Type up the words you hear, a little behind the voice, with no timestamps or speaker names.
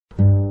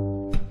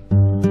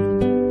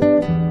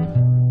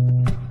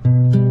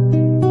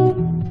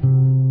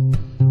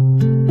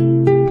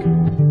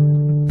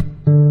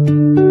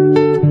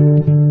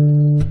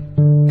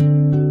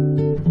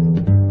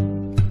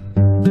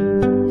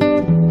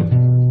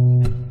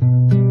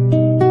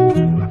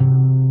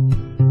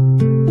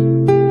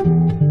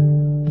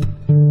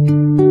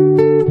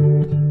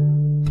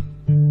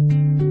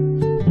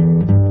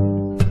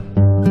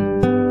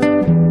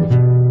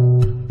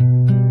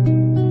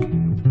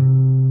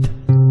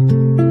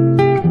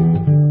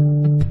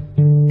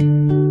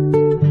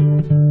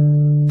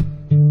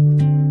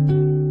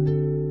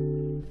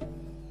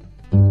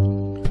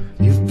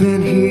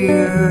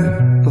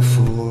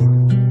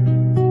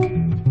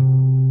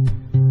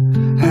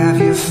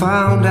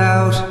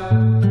out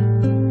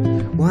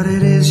what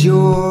it is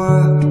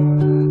you're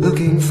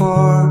looking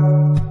for.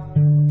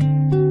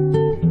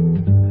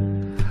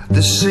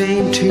 The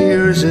same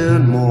tears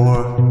and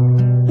more.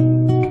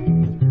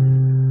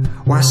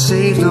 Why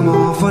save them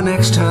all for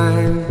next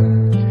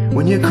time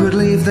when you could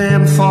leave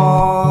them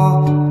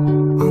fall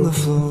on the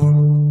floor?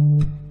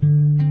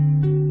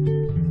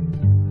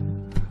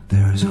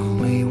 There's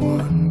only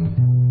one,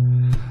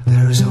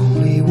 there's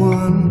only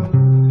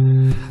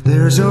one,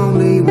 there's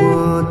only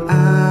one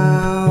outcome.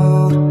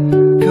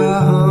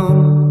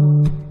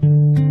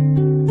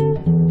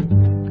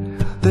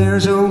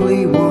 There's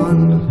only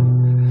one,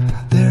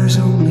 there's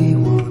only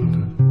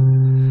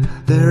one,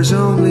 there's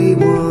only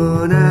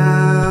one outcome.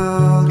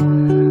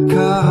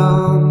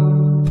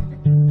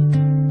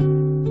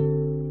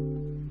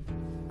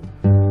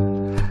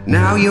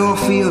 Now you're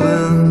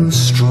feeling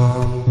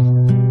strong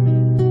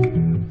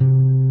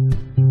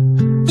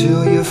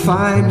till you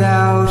find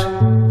out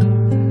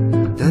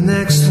the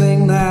next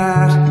thing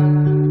that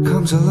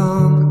comes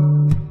along.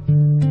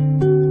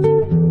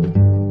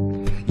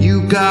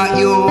 You got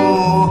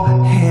your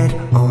head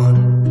on,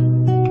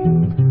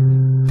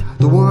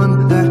 the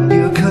one that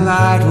you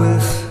collide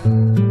with,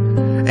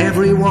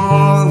 every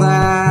wall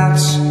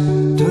that's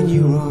done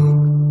you wrong.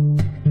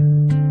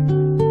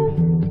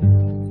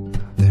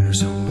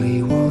 There's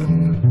only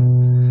one,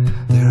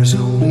 there's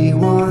only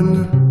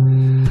one,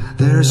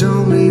 there's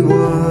only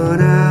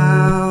one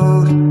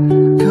outcome.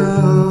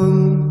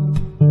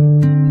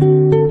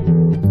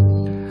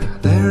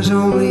 There's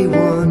only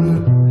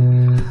one,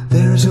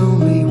 there's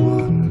only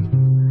one,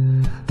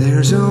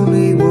 there's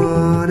only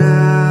one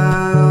outcome.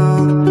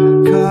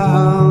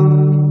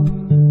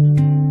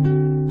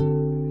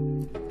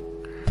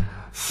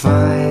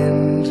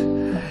 Find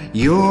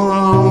your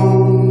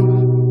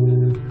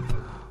own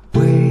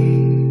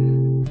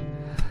way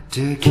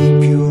to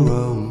keep your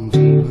own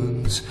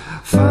demons.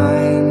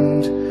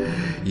 Find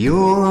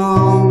your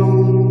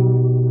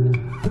own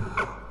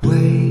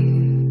way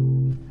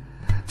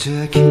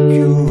to keep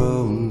your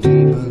own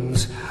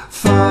demons.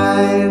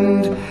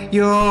 Find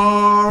your